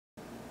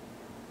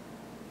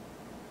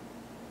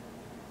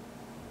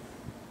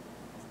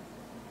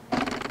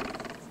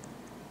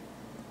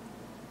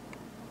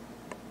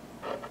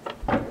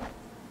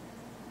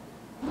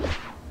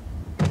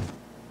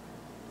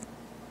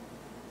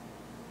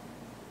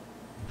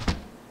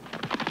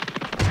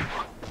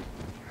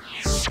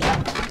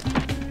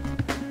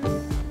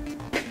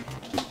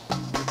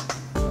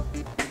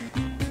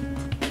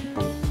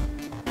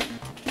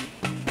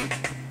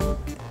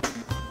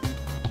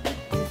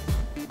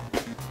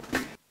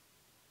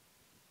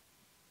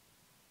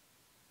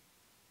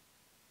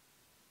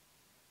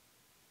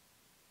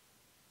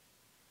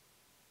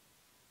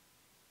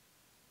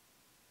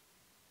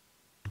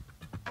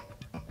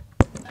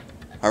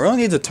I really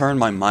need to turn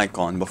my mic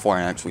on before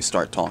I actually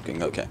start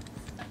talking. Okay.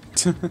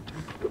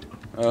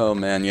 Oh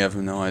man, you have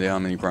no idea how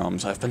many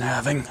problems I've been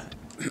having.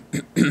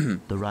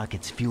 The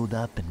rocket's fueled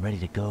up and ready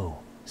to go,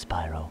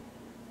 Spyro.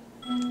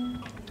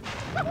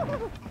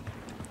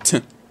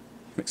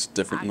 Makes a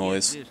different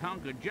noise. This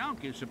hunk of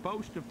junk is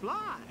supposed to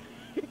fly.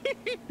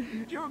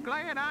 Sure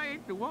glad I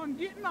ain't the one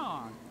getting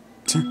on.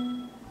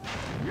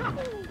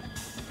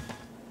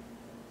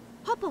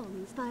 Hop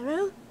on,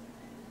 Spyro.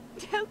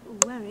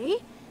 Don't worry.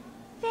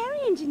 Fairy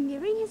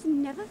engineering has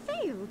never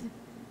failed.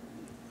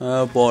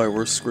 Oh boy,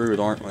 we're screwed,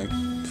 aren't we?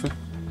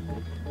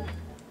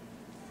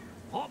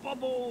 Hop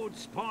aboard,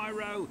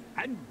 Spyro,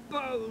 and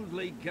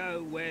boldly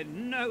go where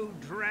no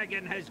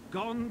dragon has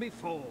gone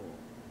before.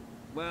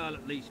 Well,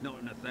 at least not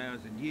in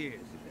 1,000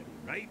 years, at any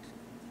rate.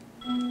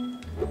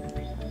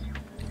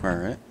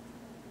 Alright.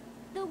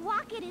 The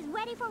rocket is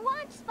ready for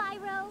launch,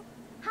 Spyro.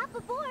 Hop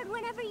aboard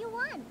whenever you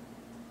want.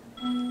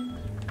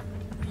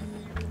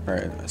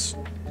 Alright, let's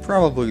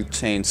probably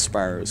change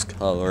Spyro's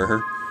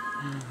color.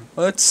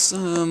 Let's,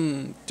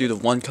 do the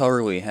one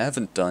color we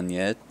haven't done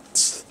yet.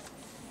 As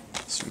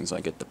soon as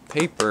I get the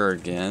paper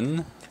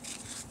again.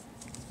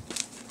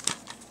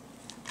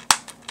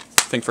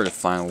 I think for the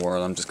final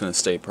world, I'm just gonna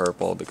stay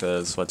purple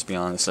because, let's be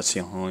honest, that's the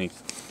only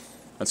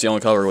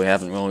color we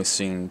haven't really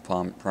seen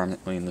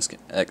prominently in this game.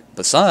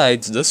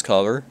 Besides this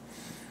color.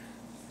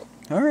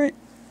 Alright.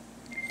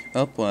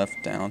 Up,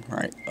 left, down,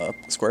 right, up,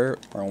 square,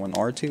 R1,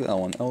 R2,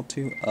 L1,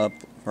 L2, up,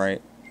 right,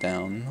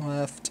 down,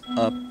 left,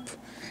 up,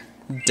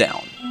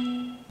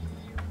 down.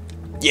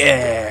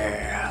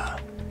 Yeah!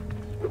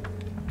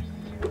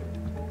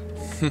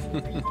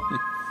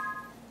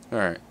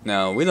 Alright,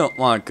 now we don't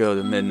want to go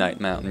to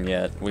Midnight Mountain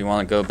yet. We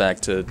want to go back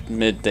to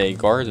Midday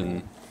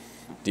Garden,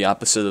 the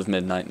opposite of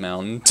Midnight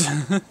Mountain,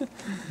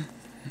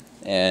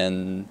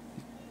 and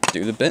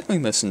do the Bentley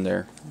mission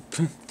there.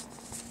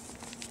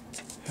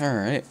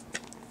 Alright.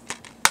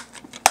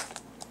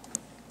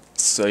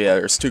 So yeah,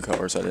 there's two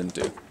colors I didn't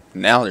do.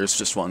 Now there's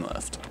just one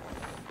left.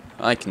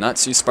 I cannot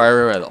see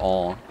Spyro at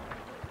all.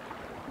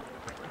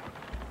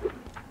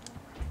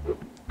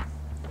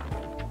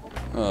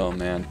 Oh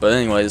man, but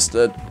anyways,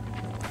 the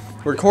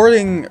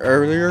recording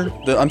earlier,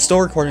 I'm still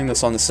recording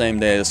this on the same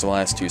day as the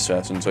last two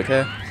sessions,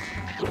 okay?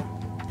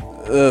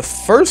 The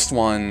first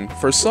one,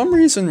 for some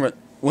reason,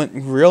 went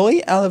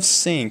really out of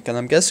sync, and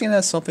I'm guessing it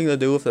has something to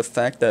do with the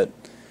fact that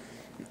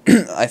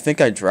I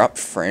think I dropped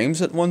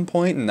frames at one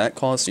point, and that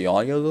caused the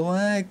audio to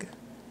lag.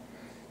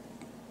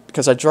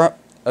 Because I dropped,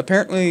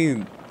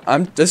 apparently,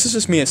 this is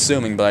just me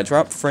assuming, but I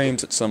dropped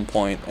frames at some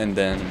point, and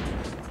then,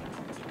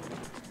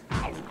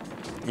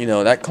 you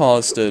know, that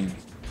caused the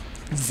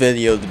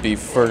video to be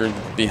further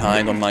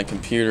behind on my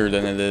computer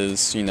than it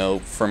is, you know,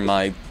 from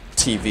my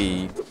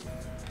TV.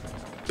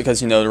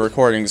 Because, you know, the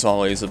recording's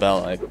always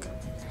about, like,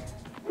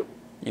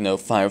 you know,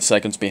 5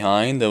 seconds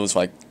behind. It was,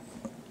 like,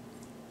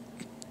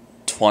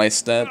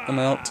 twice that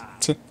amount.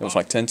 It was,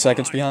 like, 10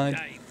 seconds behind.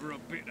 For a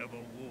bit of a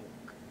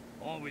walk.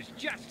 I was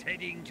just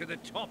heading to the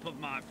top of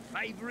my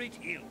favorite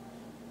hill.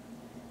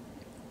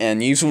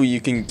 And usually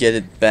you can get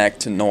it back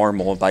to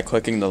normal by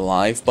clicking the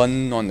live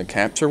button on the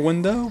capture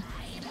window.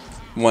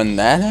 When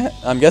that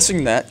I'm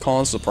guessing that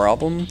caused the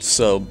problem.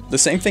 So the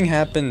same thing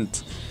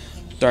happened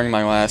during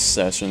my last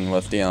session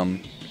with the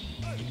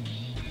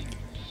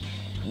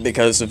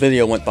because the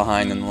video went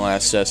behind in the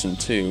last session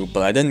too,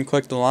 but I didn't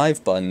click the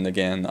live button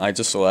again. I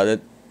just let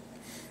it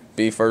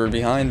be further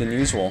behind than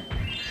usual.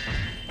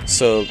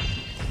 So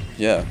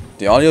yeah,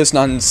 the audio is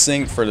not in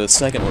sync for the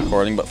second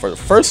recording, but for the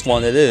first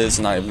one it is,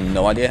 and I have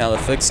no idea how to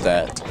fix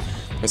that.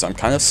 Because I'm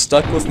kind of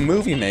stuck with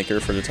Movie Maker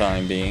for the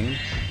time being.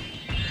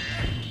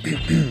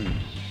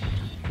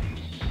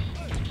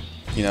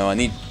 You know, I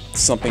need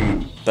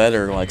something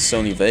better like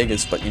Sony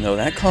Vegas, but you know,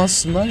 that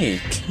costs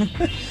money.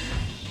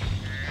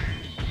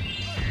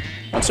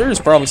 I'm sure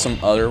there's probably some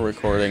other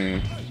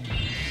recording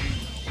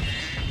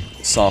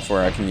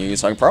software I can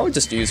use. I could probably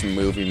just use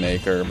Movie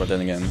Maker, but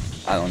then again,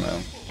 I don't know.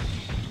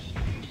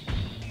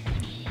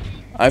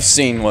 I've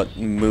seen what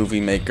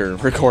Movie Maker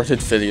recorded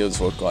videos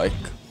look like.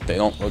 They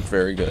don't look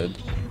very good.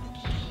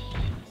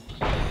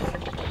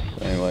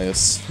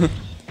 Anyways,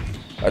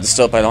 I just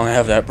hope I don't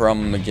have that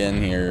problem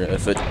again here.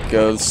 If it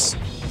goes,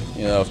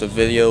 you know, if the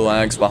video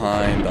lags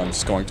behind, I'm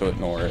just going to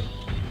ignore it.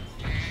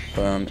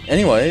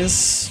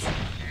 Anyways,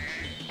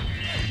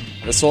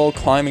 this whole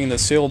climbing the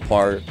hill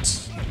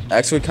part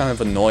actually kind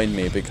of annoyed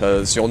me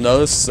because you'll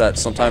notice that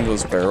sometimes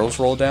those barrels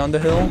roll down the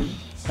hill.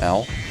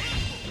 Ow.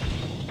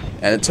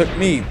 And it took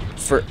me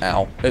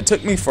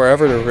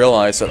forever to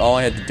realize that all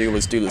I had to do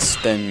was do the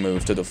spin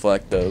move to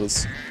deflect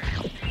those.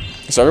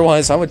 So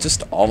otherwise, I would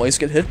just always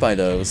get hit by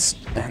those,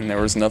 and there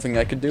was nothing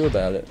I could do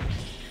about it.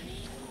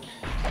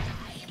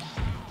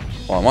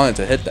 Well, I wanted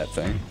to hit that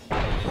thing,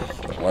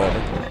 but whatever.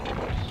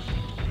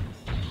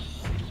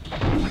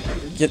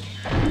 Get...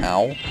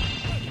 Ow.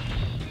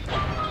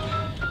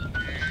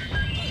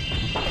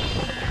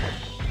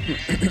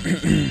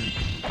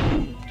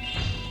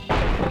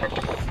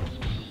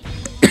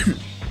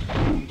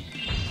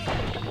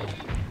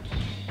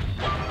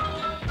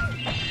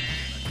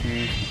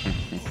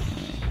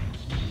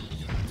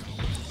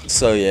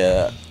 So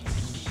yeah,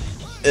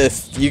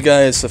 if you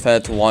guys have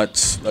had to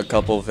watch a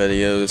couple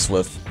videos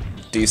with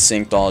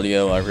desynced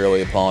audio, I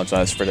really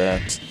apologize for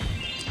that.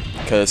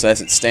 Because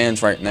as it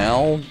stands right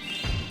now,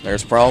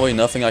 there's probably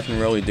nothing I can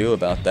really do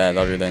about that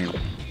other than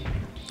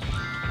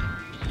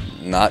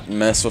not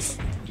mess with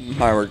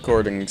my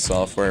recording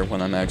software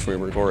when I'm actually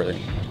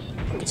recording.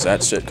 Because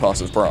that shit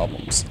causes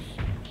problems.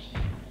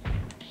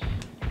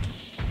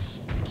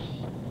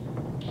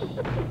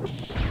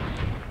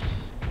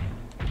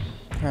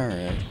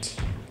 Alright.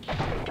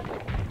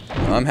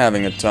 I'm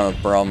having a ton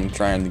of problem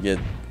trying to get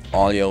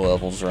audio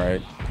levels right.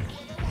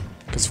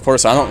 Because of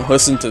course I don't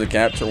listen to the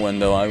capture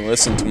window, I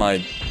listen to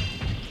my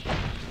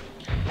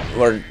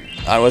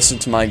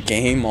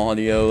game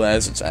audio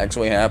as it's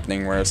actually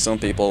happening, whereas some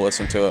people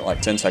listen to it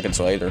like 10 seconds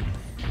later.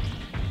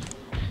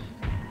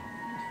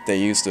 They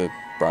use the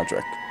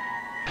project.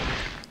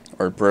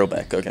 Or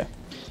Brobeck, okay.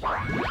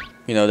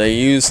 You know, they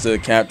use the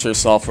capture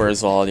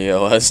software's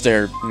audio as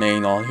their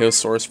main audio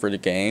source for the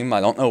game. I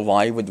don't know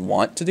why you would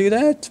want to do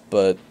that,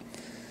 but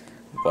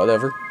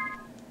whatever.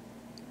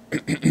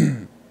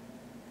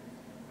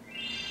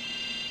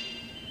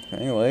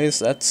 Anyways,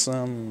 that's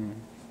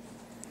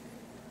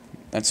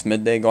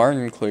Midday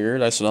Garden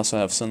cleared. I should also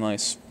have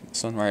Sunrise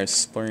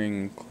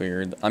Spring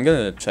cleared. I'm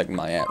gonna check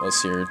my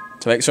atlas here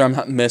to make sure I'm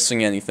not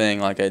missing anything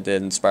like I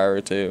did in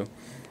Spyro 2.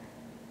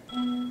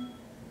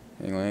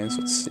 Anyways,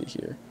 let's see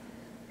here.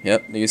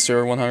 Yep, these two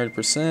are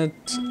 100%,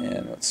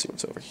 and let's see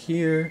what's over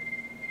here.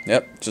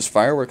 Yep, just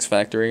Fireworks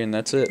Factory, and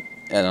that's it.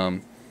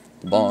 And,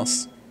 the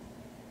boss.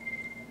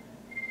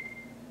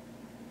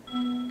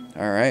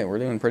 Alright, we're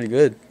doing pretty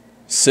good.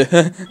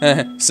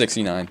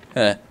 69.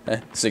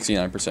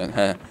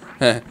 69%.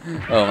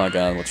 Oh my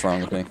god, what's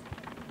wrong with me?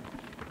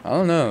 I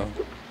don't know.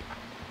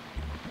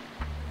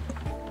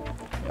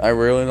 I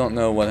really don't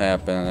know what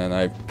happened, and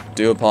I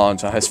do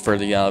apologize for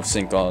the out of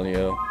sync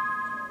audio.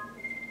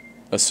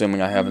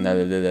 Assuming I haven't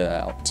edited it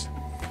out.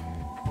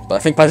 But I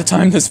think by the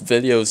time this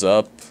video's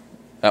up,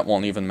 that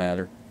won't even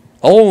matter.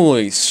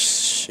 Holy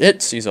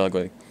shit, she's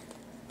ugly.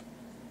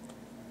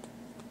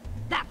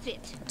 That's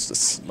it.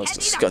 It's the most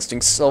disgusting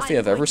selfie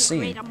I've ever seen.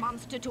 I'm going to create a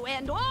monster to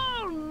end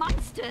all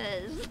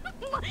monsters.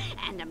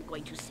 And I'm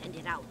going to send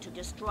it out to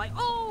destroy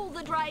all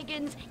the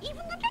dragons, even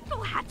the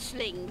little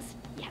hatchlings.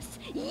 Yes,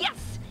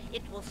 yes!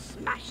 It will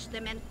smash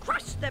them and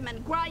crush them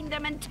and grind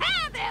them and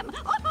tear them.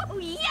 Oh,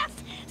 yes!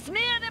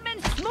 Smear them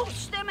and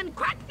smoosh them and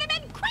crack them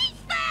and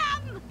crease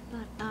them!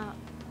 But,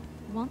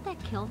 won't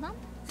that kill them?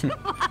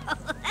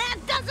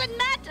 It doesn't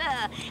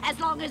matter, as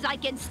long as I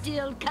can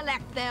still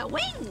collect their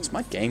wings. Is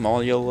my game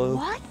audio low?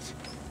 What?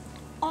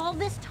 All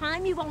this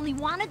time you've only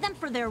wanted them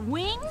for their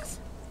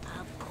wings?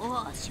 Of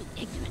course, you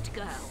ignorant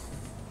girl.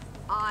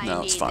 I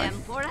No, it's need fine.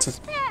 them for a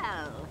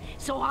spell,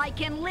 so I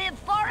can live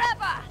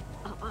forever.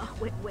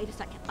 Wait a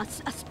second.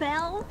 A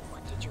spell?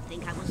 What did you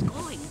think I was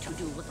going to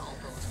do with all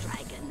those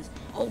dragons?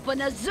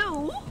 Open a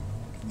zoo?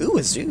 Ooh,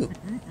 a zoo.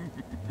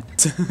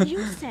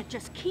 You said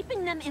just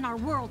keeping them in our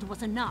world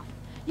was enough.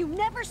 You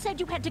never said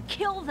you had to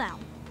kill them.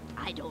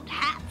 I don't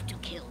have to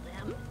kill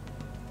them.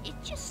 It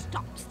just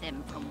stops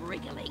them from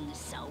wriggling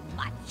so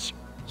much.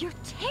 You're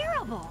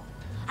terrible.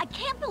 I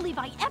can't believe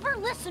I ever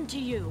listened to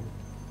you.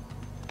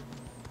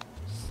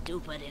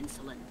 Stupid,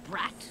 insolent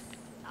brat.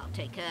 I'll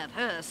take care of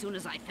her as soon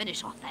as I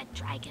finish off that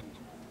dragon.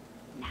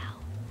 Now,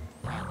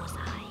 where was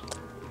I?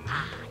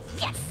 Ah,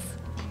 yes!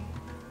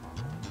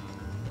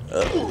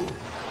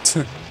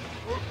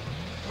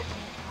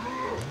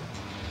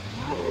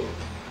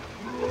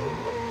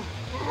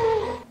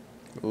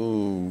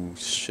 Ooh,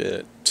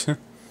 shit.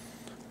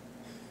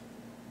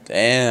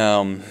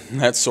 Damn,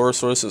 that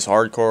sorceress is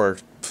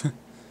hardcore.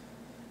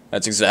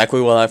 That's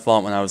exactly what I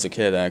thought when I was a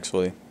kid,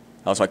 actually.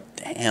 I was like,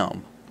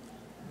 damn.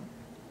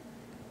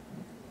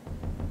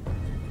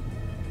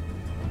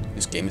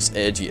 This game is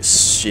edgy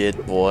as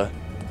shit, boy.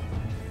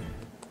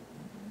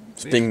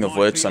 Speaking of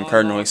which, I'm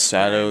currently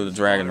Shadow the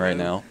Dragon right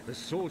now. The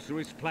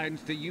sorceress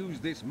plans to use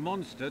this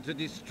monster to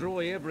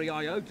destroy every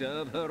iota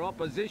of her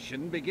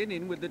opposition,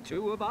 beginning with the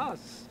two of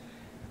us.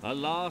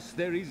 Alas,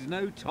 there is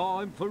no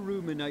time for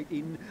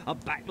ruminating. A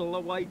battle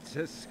awaits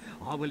us.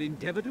 I will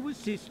endeavour to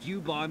assist you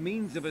by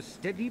means of a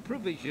steady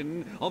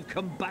provision of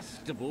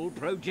combustible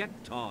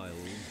projectiles.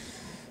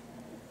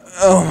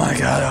 Oh my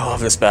god, I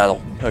love this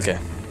battle. Okay.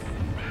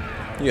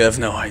 You have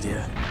no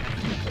idea.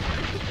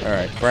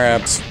 Alright,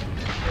 crabs.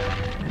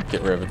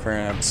 Get rid of the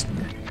crabs.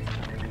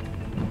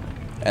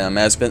 And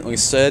as Bentley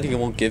said, he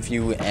will give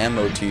you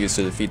ammo to use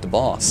to defeat the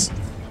boss.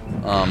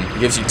 He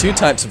gives you two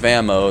types of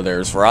ammo.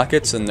 There's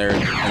rockets and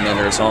then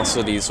there's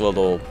also these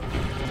little,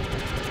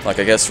 like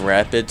I guess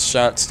rapid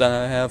shots that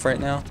I have right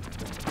now.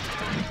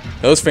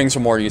 Those things are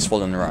more useful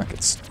than the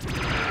rockets.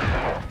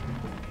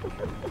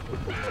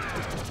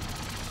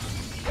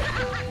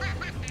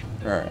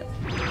 Alright.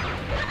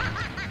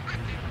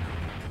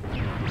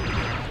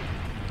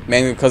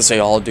 Mainly because they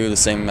all do the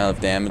same amount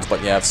of damage,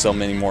 but you have so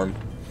many more,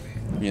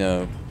 you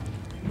know,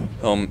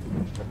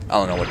 I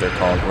don't know what they're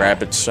called,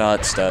 rapid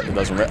shots that it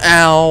doesn't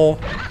ow!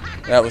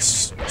 That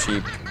was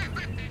cheap.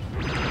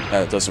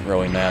 That doesn't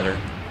really matter.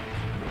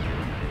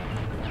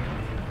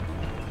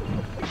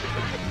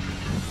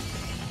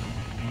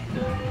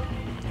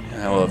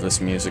 I love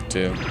this music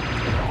too.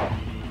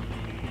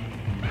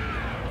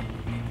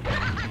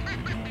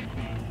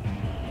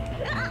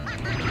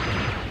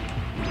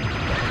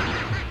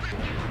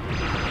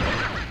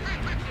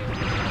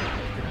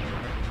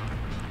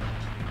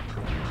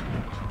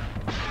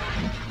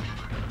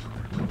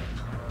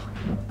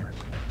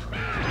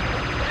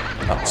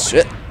 Oh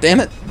shit, damn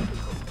it!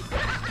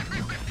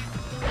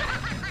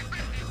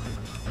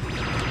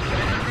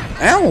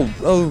 Ow!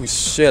 Oh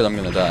shit, I'm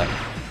gonna die.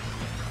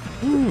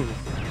 Whew.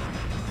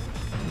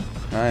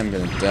 I'm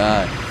gonna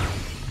die.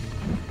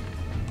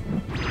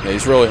 Yeah,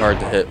 he's really hard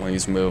to hit when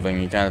he's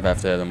moving. You kind of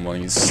have to hit him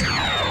when he's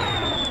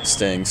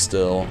staying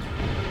still.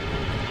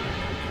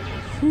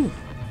 Whew.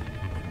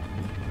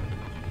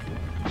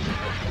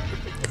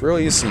 Could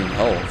really use some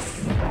health.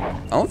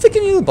 I don't think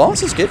any of the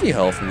bosses give you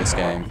health in this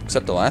game,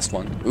 except the last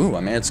one. Ooh, I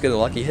managed to get a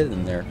lucky hit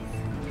in there.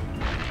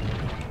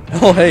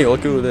 Oh hey,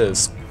 look who it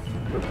is.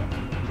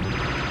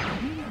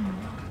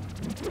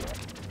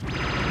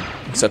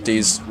 Except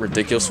he's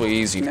ridiculously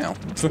easy now.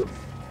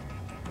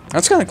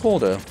 That's kind of cool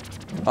though.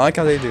 I like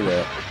how they do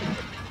that.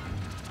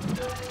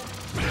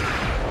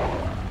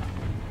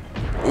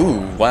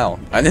 Ooh, wow.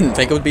 I didn't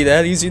think it would be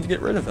that easy to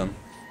get rid of him.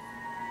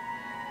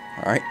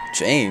 Alright,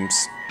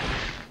 James.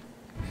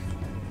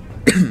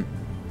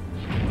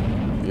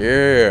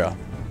 Yeah.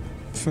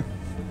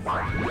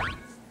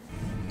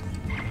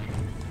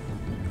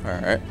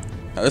 Alright.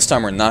 Now this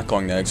time we're not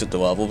going to exit the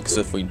level, because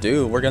if we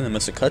do, we're going to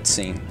miss a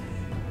cutscene.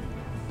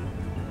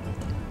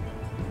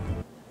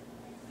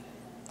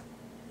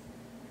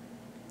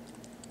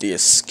 The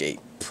escape.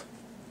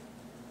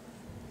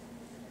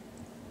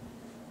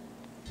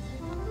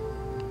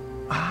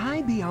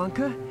 Hi,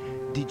 Bianca.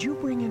 Did you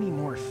bring any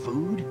more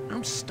food?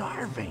 I'm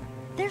starving.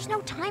 There's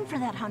no time for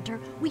that, Hunter.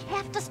 We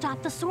have to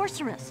stop the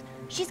sorceress.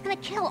 She's gonna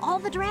kill all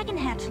the dragon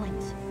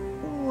hatchlings.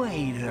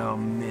 Wait a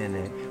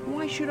minute.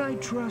 Why should I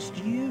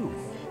trust you?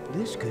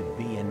 This could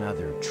be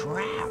another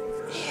trap.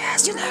 He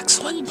has an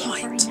excellent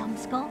point.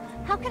 Numbskull.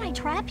 How can I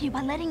trap you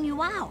by letting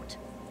you out?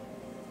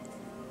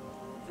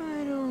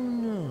 I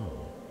don't know.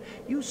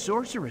 You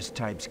sorceress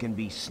types can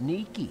be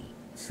sneaky.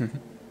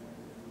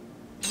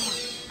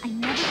 I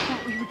never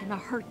thought we were gonna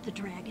hurt the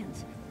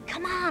dragons.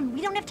 Come on,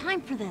 we don't have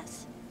time for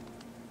this.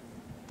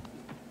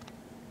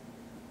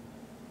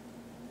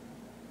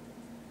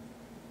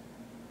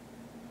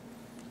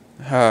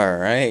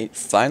 Alright,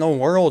 final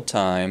world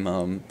time.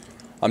 I'm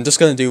just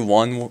gonna do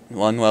one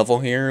level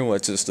here,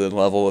 which is the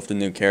level with the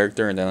new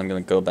character, and then I'm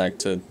gonna go back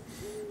to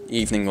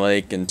Evening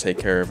Lake and take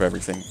care of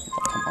everything. Oh,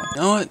 come on.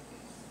 You know what?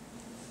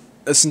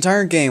 This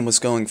entire game was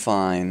going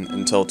fine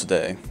until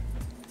today.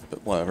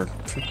 But whatever.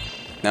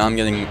 Now I'm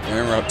getting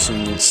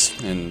interruptions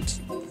and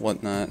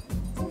whatnot.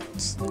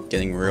 It's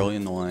getting really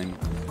annoying.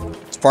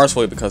 It's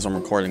partially because I'm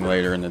recording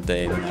later in the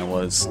day than I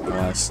was the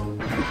last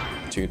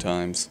 2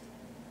 times.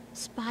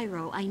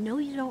 Spyro, I know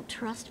you don't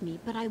trust me,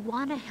 but I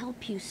want to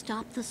help you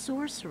stop the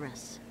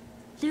sorceress.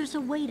 There's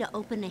a way to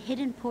open a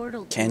hidden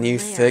portal to Can you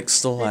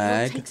fix the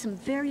lag? It will take some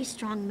very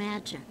strong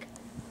magic.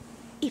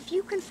 If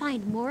you can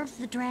find more of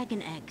the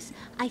dragon eggs,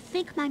 I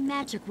think my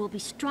magic will be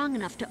strong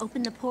enough to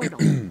open the portal.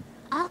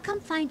 I'll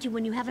come find you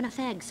when you have enough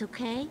eggs,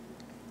 okay?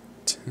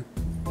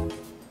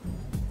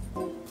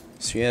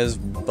 She has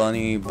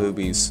bunny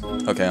boobies.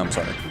 Okay, I'm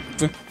sorry.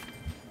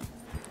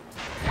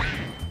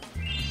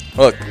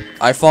 Look,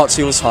 I thought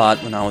she was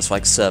hot when I was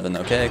like 7,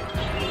 okay?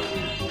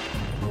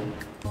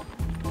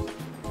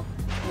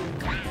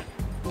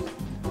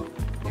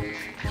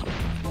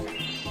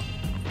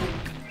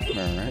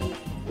 Alright.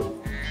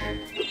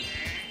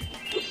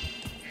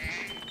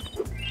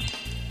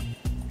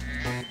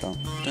 Dun,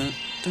 dun,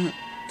 dun,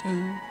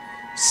 dun.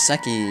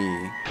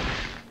 Seki.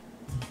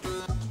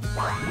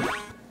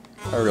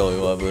 I really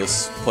love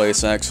this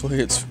place,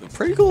 actually. It's a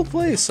pretty cool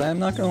place, I'm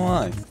not gonna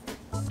lie.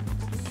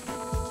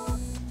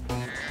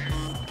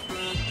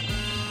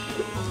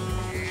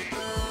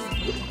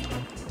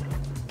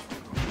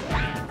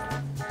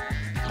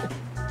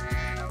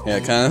 Yeah,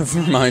 it kind of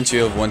reminds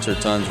you of Winter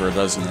Tundra,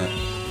 doesn't it?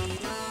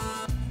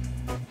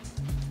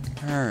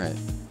 Alright.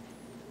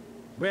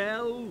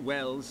 Well,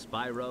 well,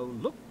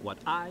 Spyro, look what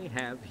I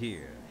have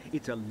here.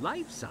 It's a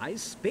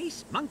life-size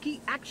Space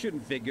Monkey action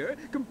figure,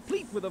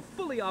 complete with a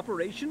fully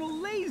operational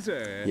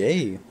laser.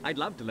 Yay. I'd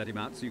love to let him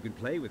out so you can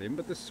play with him,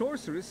 but the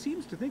sorceress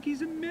seems to think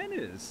he's a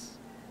menace.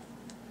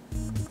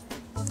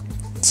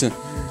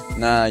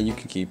 Nah, you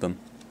can keep him.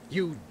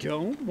 You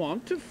don't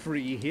want to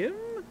free him?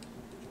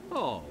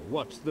 Oh,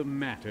 what's the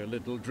matter,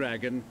 little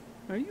dragon?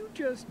 Are you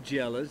just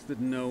jealous that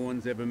no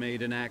one's ever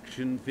made an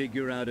action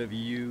figure out of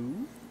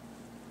you?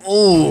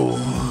 Oh.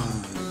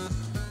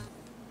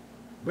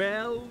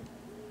 Well...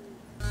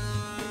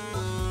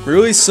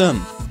 Release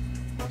him.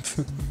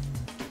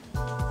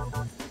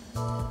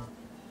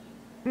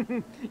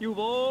 You've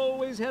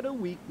always had a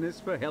weakness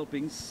for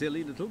helping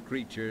silly little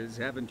creatures,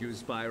 haven't you,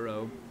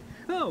 Spyro?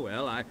 Oh,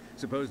 well, I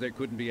suppose there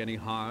couldn't be any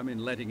harm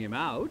in letting him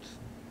out,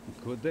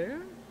 could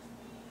there?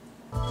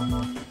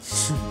 Alright.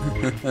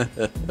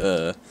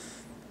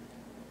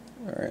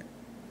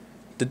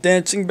 The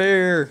dancing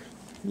bear!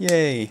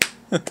 Yay!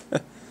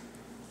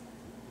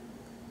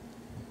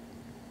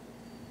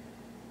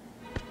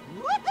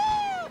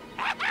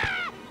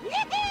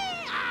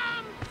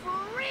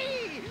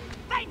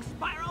 Thanks,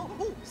 Spyro.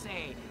 Ooh,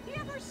 say, you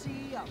ever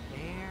see a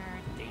bear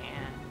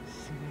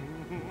dance?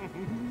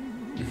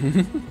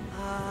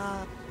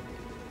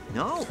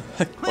 No.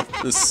 I love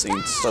this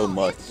scene so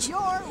much. It's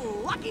your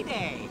lucky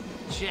day.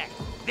 Check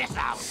this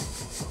out.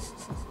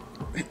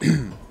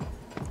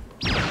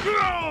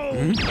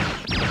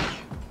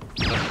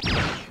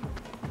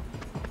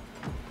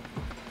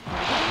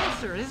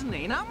 Dancer, isn't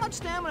he? Not much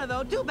stamina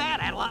though. Too bad.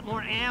 I had a lot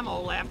more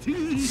ammo left.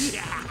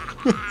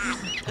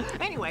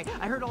 Anyway,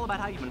 I heard all about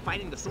how you've been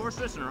fighting the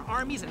sorceress and her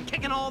armies and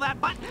kicking all that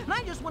butt, and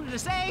I just wanted to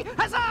say,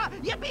 huzzah!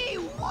 Yippee!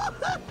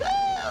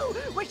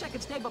 Woohoo! Wish I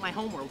could stay, but my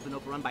homeworld's been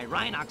overrun by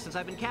Rhinox since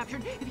I've been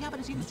captured. If you happen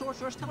to see the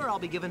sorceress, tell her I'll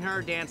be giving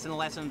her dancing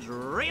lessons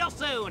real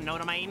soon. Know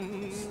what I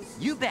mean?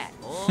 You bet.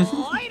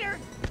 Later.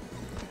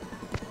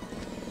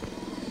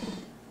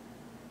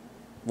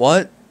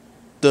 What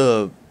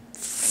the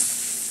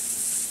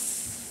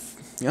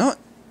you know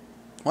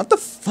what the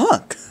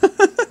fuck?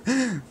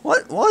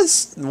 what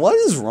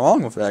is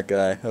wrong with that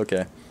guy?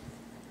 Okay.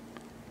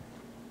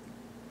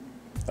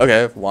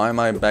 Okay, why am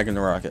I back in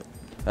the rocket?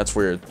 That's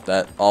weird.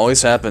 That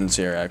always happens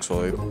here,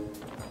 actually.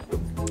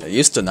 It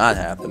used to not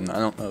happen. I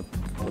don't know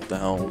what the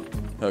hell.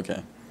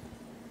 Okay.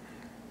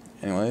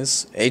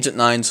 Anyways, Agent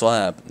 9's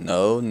lab.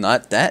 No,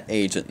 not that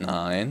Agent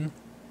 9.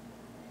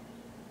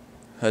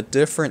 A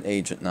different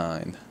Agent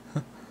 9.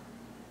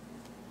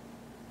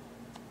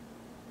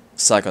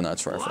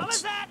 Psychonauts What was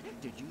reference. that?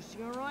 Did you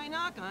see a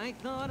Rhinoc? I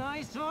thought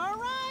I saw a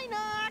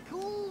Rhinoc.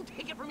 Ooh,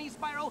 take it from me,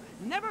 Spyro.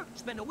 Never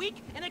spend a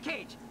week in a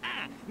cage.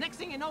 Next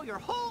thing you know, your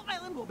whole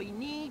island will be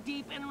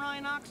knee-deep in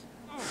Rhinocs.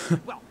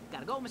 Well,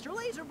 gotta go, Mr.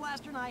 Laser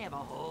Blaster, and I have a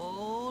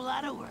whole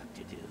lot of work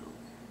to do.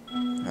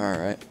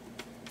 Alright.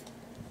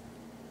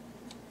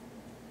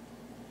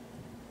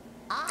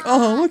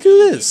 Oh, look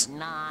who it is.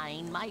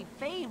 9, my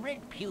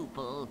favorite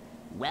pupil.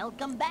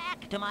 Welcome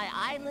back to my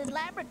island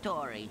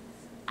laboratory.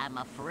 I'm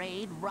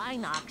afraid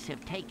Rhinocs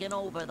have taken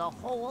over the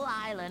whole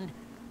island.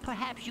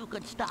 Perhaps you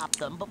could stop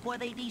them before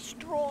they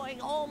destroy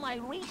all my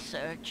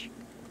research.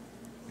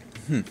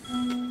 How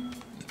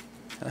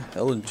the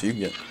hell did you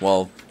get?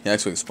 Well, he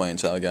actually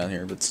explains how I got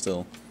here, but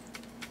still.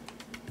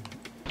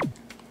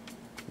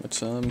 Let's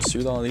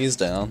shoot all these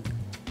down.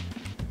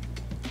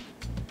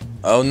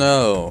 Oh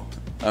no!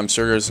 I'm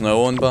sure there's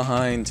no one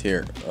behind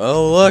here.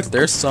 Oh look,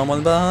 there's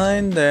someone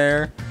behind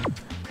there.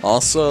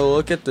 Also,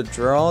 look at the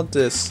draw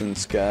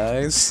distance,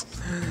 guys.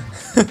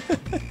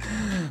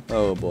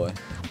 Oh boy.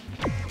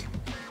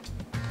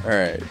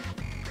 Alright.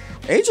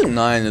 Agent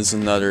 9 is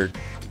another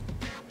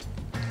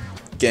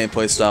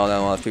gameplay style that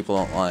a lot of people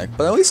don't like,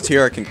 but at least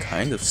here I can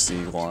kind of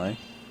see why.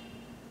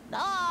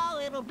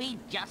 Oh, it'll be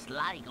just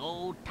like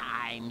old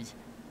times.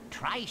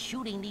 Try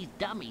shooting these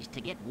dummies to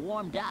get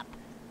warmed up,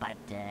 but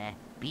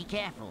be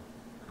careful.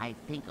 I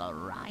think a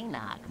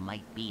Rhinoc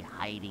might be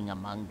hiding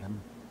among them.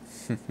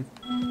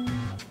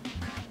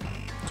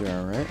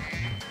 Alright.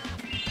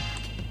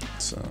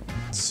 So,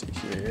 let's see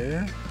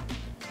here.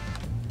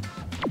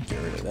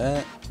 Get rid of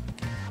that.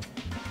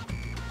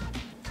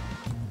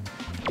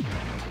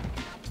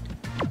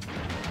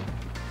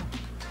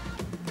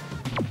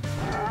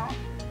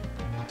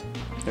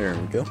 There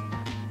we go.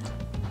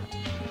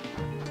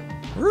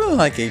 I really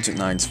like Agent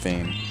 9's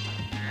fame.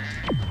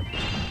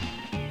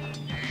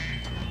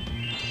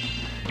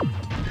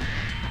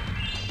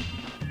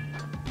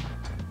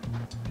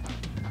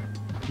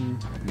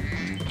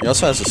 He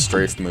also has a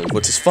strafe move,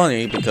 which is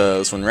funny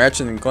because when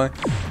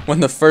when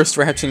the first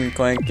Ratchet and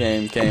Clank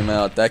game came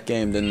out, that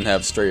game didn't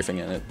have strafing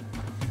in it.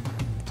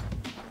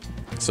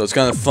 So it's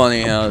kind of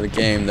funny how the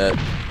game that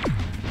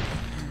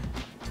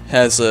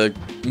has a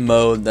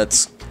mode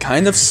that's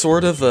kind of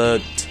sort of a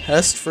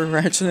test for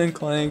Ratchet and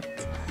Clank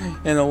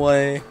in a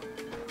way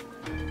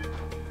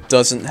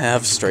doesn't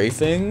have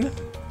strafing.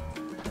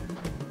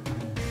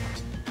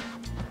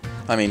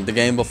 I mean, the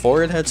game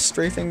before it had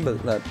strafing, but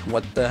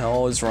what the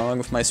hell is wrong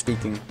with my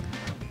speaking?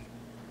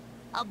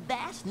 A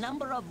vast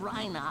number of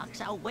Rhinocs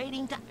are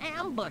waiting to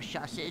ambush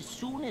us as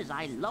soon as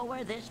I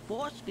lower this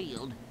force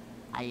field.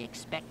 I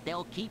expect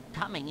they'll keep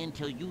coming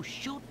until you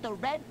shoot the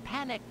red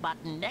panic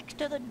button next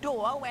to the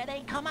door where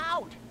they come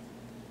out.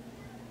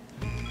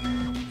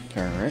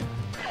 Alright.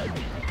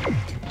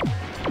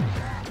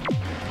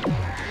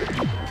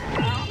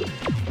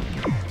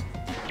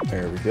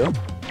 There we go.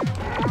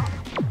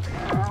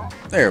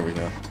 There we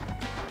go.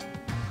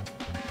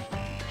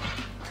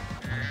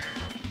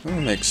 I'm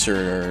gonna make sure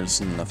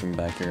there's nothing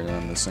back here that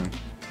I'm missing.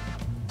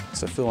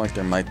 So I feel like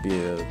there might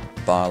be a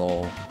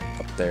bottle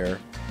up there.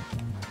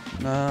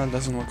 Nah, it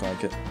doesn't look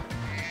like it.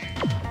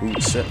 Ooh,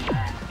 shit.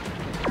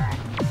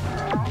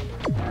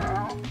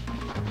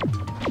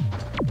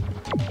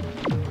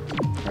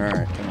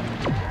 Alright, come on.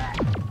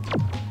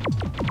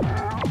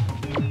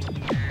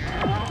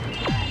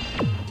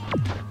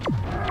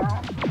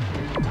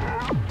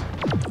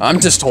 I'm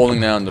just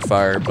holding down the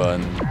fire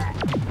button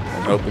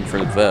and hoping for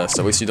the best.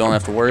 At least you don't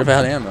have to worry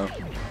about ammo.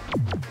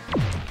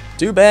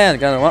 Too bad, I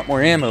got a lot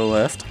more ammo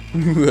left.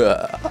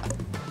 I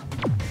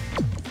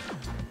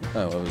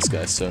love this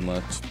guy so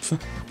much.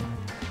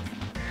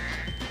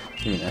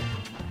 Give me that.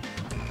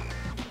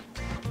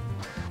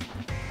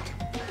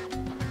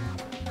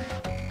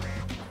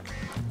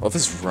 love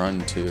his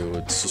run too.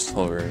 It's just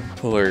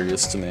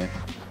hilarious to me.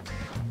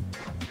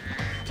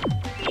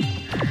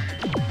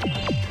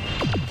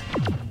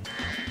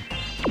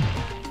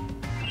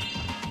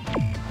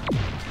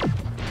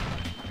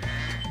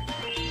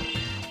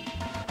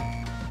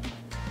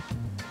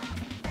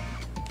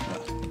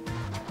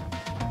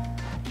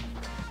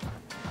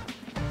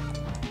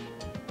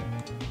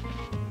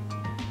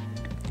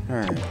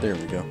 Alright, there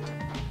we go.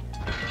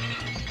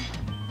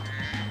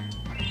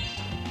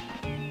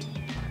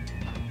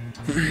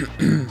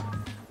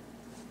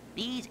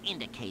 These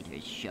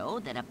indicators show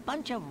that a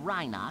bunch of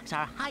Rhinox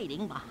are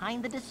hiding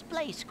behind the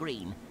display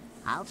screen.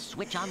 I'll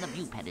switch on the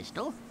view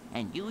pedestal,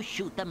 and you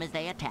shoot them as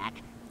they attack.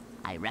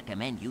 I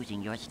recommend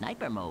using your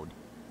sniper mode.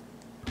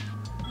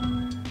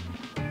 The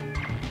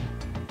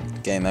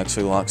game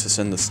actually locks us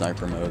into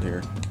sniper mode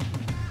here.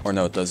 Or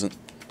no, it doesn't.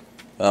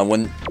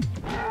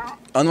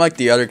 Unlike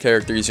the other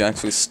characters, you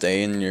actually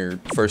stay in your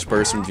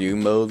first-person view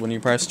mode when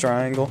you press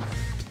triangle.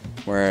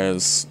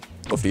 Whereas,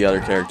 with the other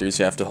characters,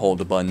 you have to hold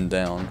the button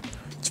down.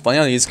 It's funny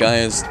how these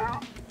guys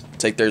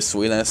take their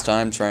sweet-ass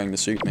time trying to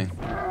shoot me.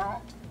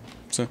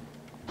 So,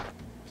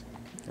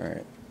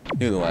 alright.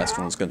 Knew the last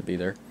one was going to be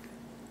there.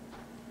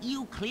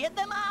 You cleared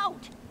them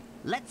out!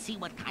 Let's see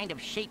what kind of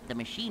shape the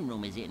machine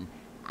room is in.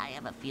 I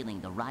have a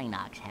feeling the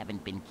Rhinox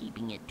haven't been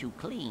keeping it too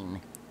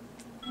clean.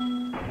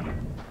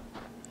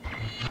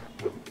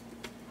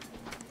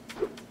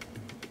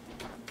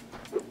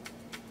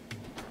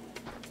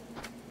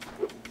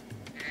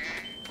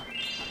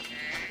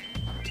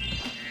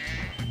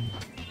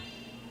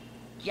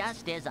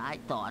 Just as I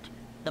thought,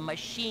 the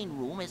machine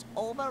room is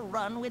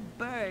overrun with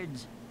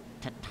birds.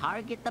 To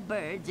target the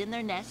birds in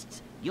their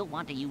nests, you'll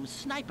want to use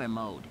sniper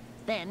mode.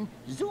 Then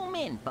zoom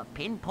in for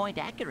pinpoint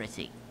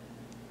accuracy.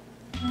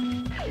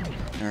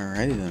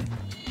 Alrighty then.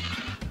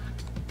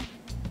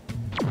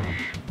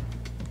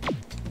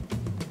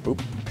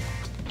 Oop.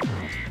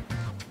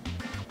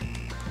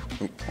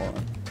 Oop, hold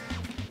on.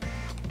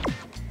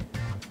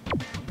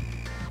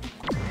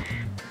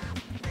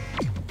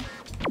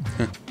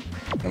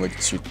 And we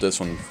can shoot this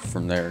one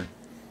from there.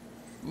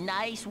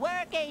 Nice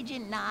work,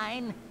 Agent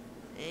 9.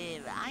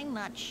 I'm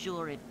not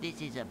sure if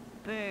this is a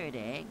bird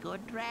egg or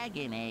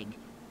dragon egg.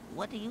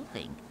 What do you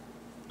think?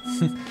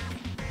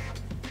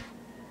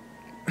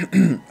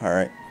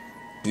 Alright.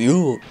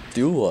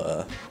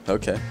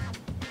 Okay.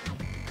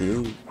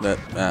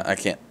 I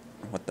can't.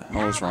 What the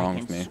hell is wrong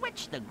with me?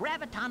 Switch the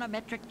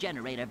gravitonometric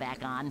generator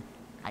back on.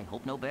 I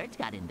hope no birds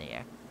got in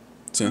there.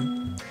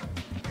 Soon.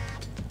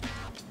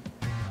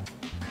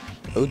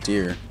 Oh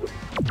dear.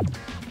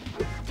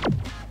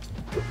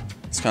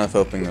 It's kind of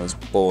hoping those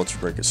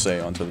bullets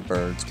ricochet onto the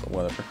birds, but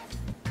whatever.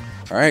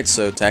 Alright,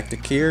 so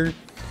tactic here.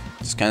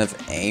 Just kind of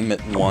aim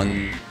at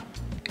one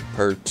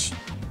perch.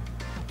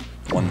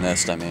 One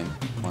nest, I mean.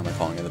 Why am I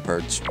calling it a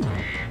perch?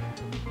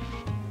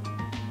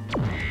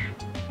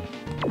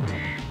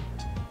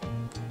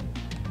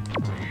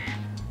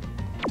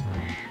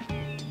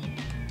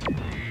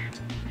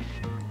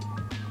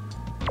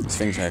 This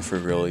thing's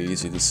actually really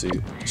easy to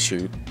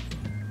shoot.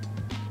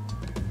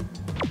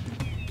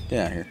 Get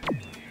out of here.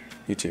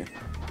 You too.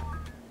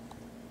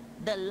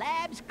 The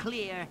lab's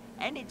clear,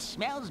 and it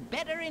smells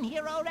better in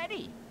here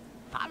already.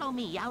 Follow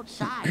me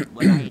outside,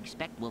 where I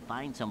expect we'll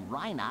find some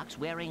Rhinox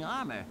wearing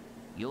armor.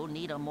 You'll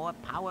need a more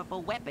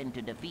powerful weapon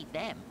to defeat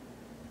them.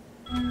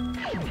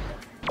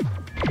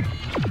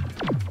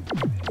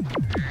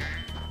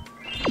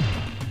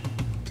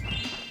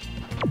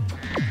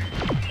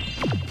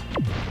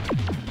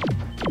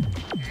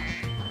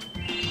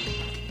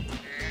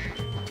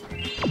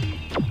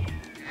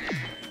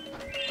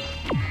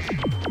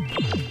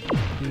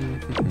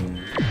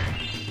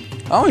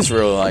 I always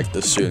really like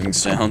the shooting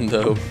sound,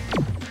 though.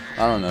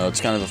 I don't know, it's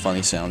kind of a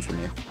funny sound for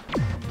me.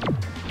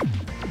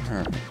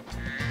 Alright.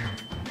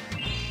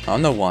 I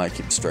don't know why I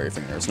keep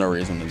strafing. There's no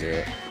reason to do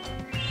it.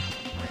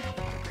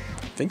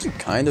 I think you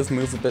kind of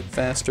move a bit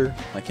faster.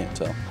 I can't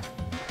tell.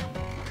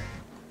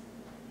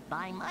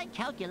 By my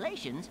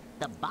calculations,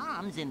 the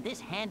bombs in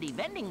this handy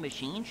vending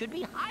machine should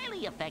be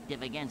highly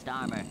effective against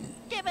armor.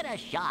 Give it a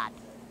shot.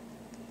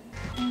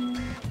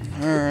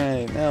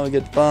 Alright, now we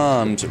get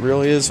bombs. It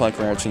really is like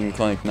Ratchet &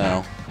 Clank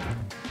now.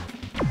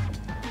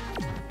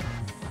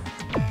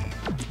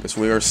 Because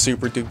we are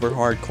super duper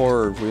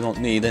hardcore. We don't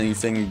need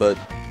anything but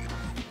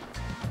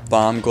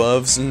bomb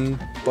gloves and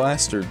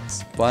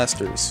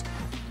blasters.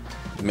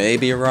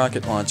 Maybe a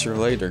rocket launcher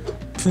later.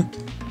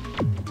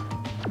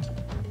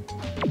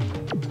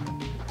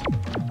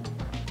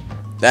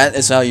 That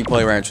is how you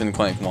play Ratchet &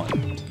 Clank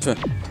 1.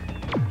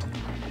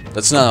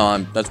 That's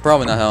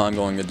probably not how I'm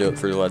going to do it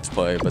for the Let's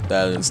Play, but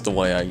that is the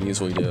way I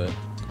usually do it.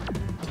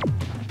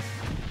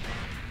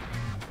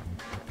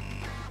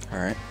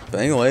 Alright,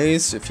 but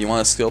anyways, if you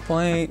want a skill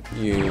point,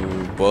 you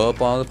blow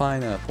up all the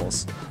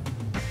pineapples.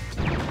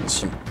 There's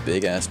some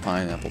big ass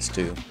pineapples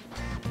too.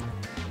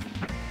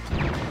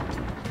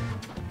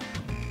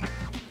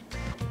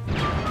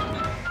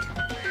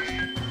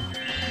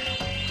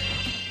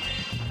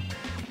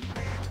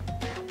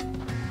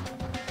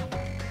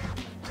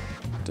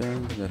 Get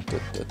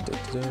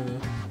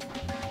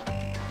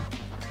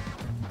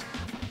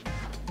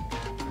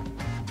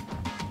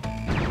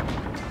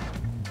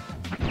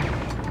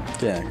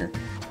out of here.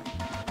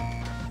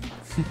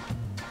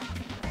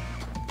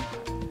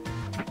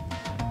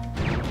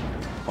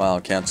 Wow,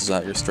 it cancels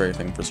out your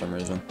strafing for some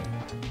reason.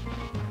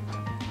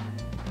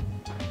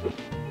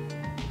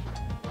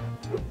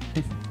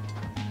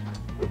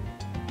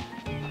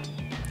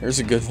 There's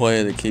a good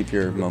way to keep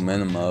your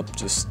momentum up.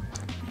 Just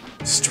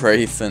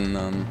strafe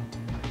and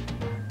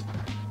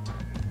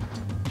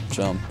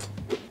jump.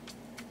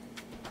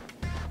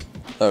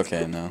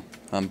 Okay, no.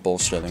 I'm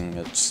bullshitting.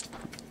 It's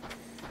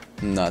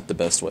not the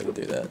best way to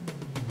do that.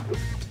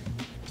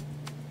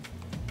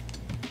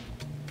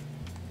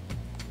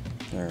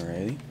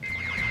 Alrighty.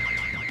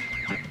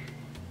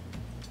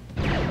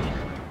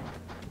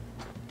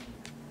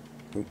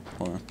 Oop,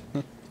 hold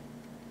on.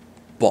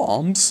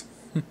 Bombs?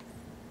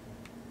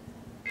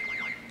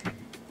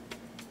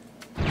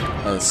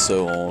 That is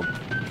so old.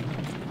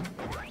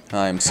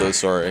 I am so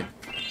sorry.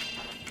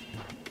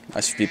 I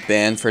should be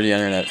banned for the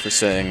internet for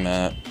saying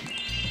that.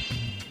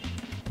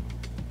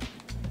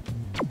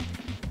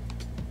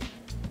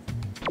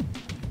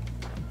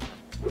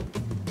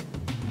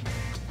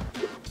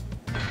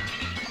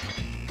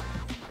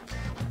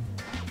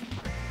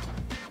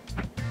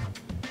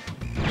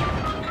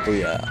 Oh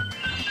yeah.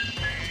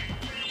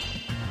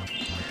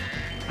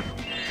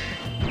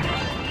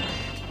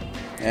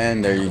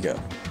 And there you go.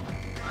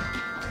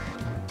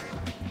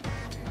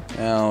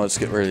 Now let's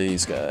get rid of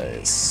these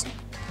guys.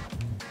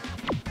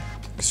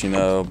 Because, you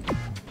know,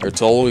 they're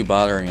totally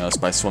bothering us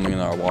by swimming in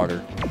our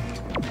water.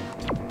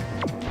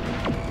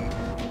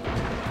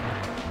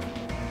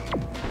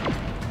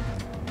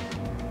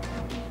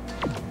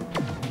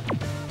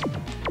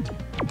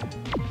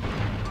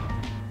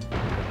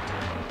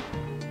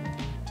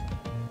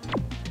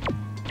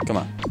 Come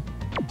on.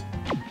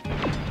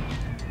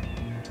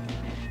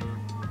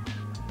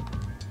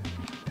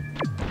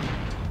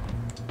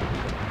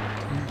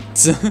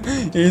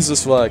 He's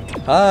just like,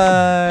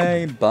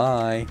 hi,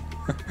 bye.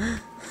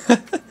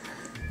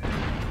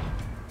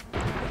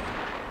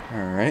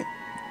 Alright.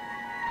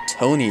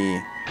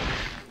 Tony.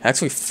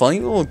 Actually, funny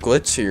little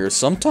glitch here.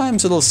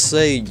 Sometimes it'll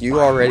say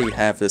you already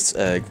have this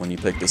egg when you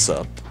pick this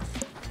up.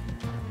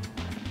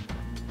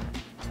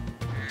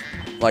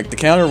 Like, the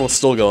counter will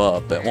still go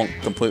up. It won't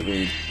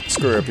completely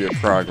screw up your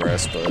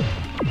progress, but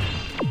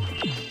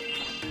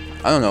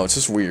I don't know, it's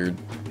just weird.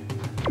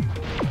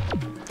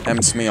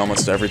 Happens to me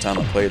almost every time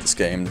I play this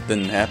game. It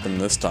didn't happen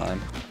this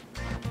time.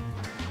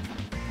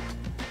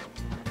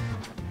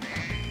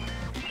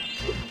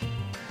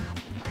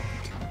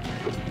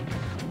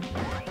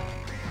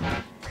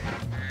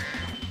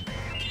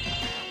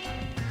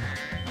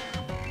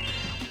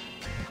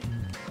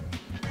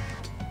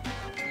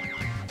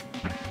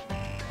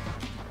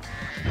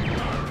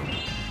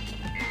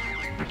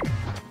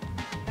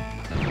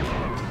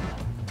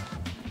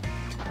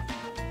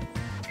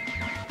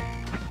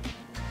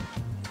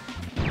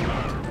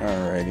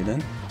 Alrighty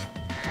then.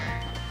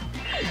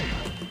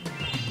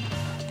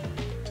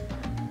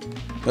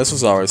 This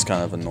was always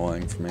kind of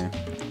annoying for me.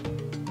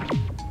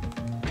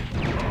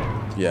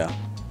 Yeah,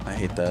 I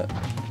hate that.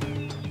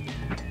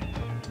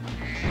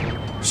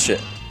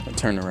 Shit, I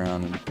turned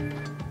around and...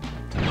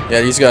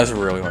 Yeah, these guys are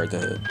really hard to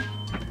hit.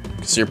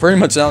 So you're pretty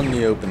much out in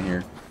the open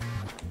here.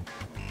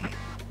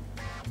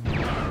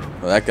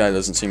 Well, that guy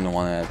doesn't seem to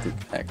want to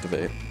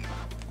activate.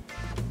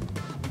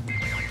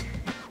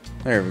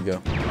 There we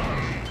go.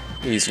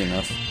 Easy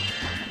enough.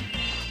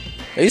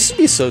 It used to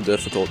be so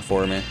difficult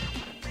for me.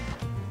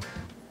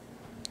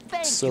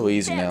 Thank so you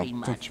easy now. very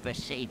much for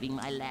saving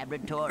my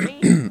laboratory.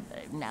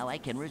 Now I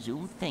can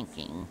resume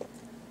thinking.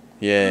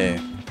 Yay.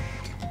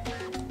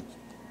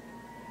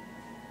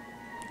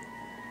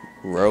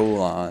 Roll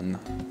on.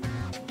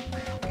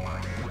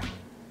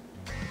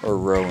 Or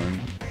Rowan.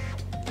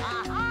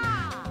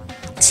 Aha!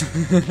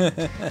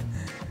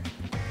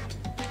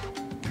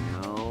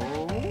 No.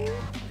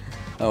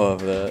 I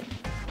love that.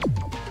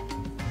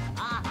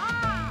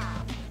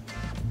 Aha!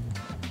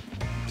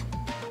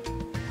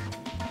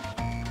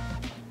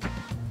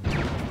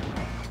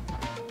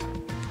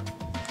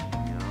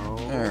 No.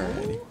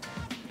 Alrighty.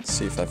 Let's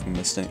see if I've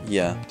missed any.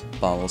 Yeah,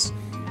 bottles.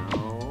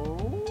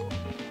 No.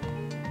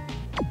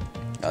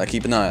 Gotta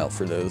keep an eye out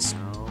for those.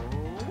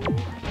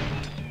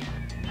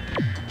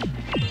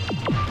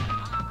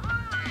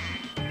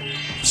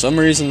 For some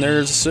reason,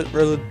 there's a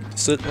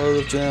shitload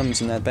of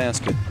gems in that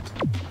basket.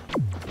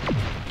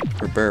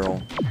 Or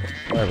barrel.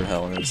 Whatever the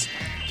hell it is.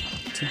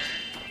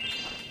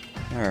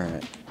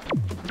 Alright.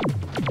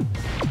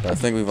 But I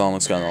think we've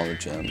almost got all the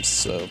gems,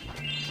 so...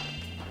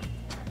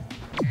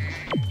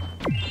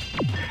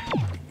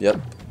 Yep,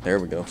 there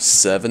we go.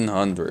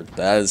 700.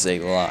 That is a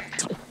lot.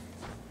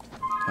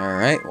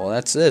 Alright, well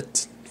that's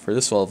it for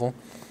this level.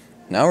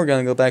 Now we're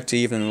gonna go back to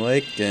Evening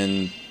Lake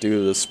and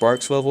do the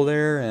Sparks level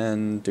there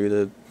and do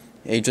the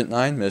Agent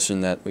 9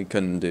 mission that we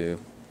couldn't do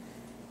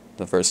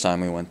the first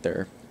time we went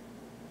there.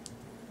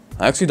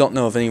 I actually don't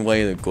know of any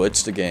way to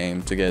glitch the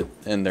game to get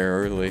in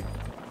there early.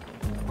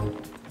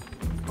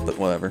 but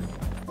whatever.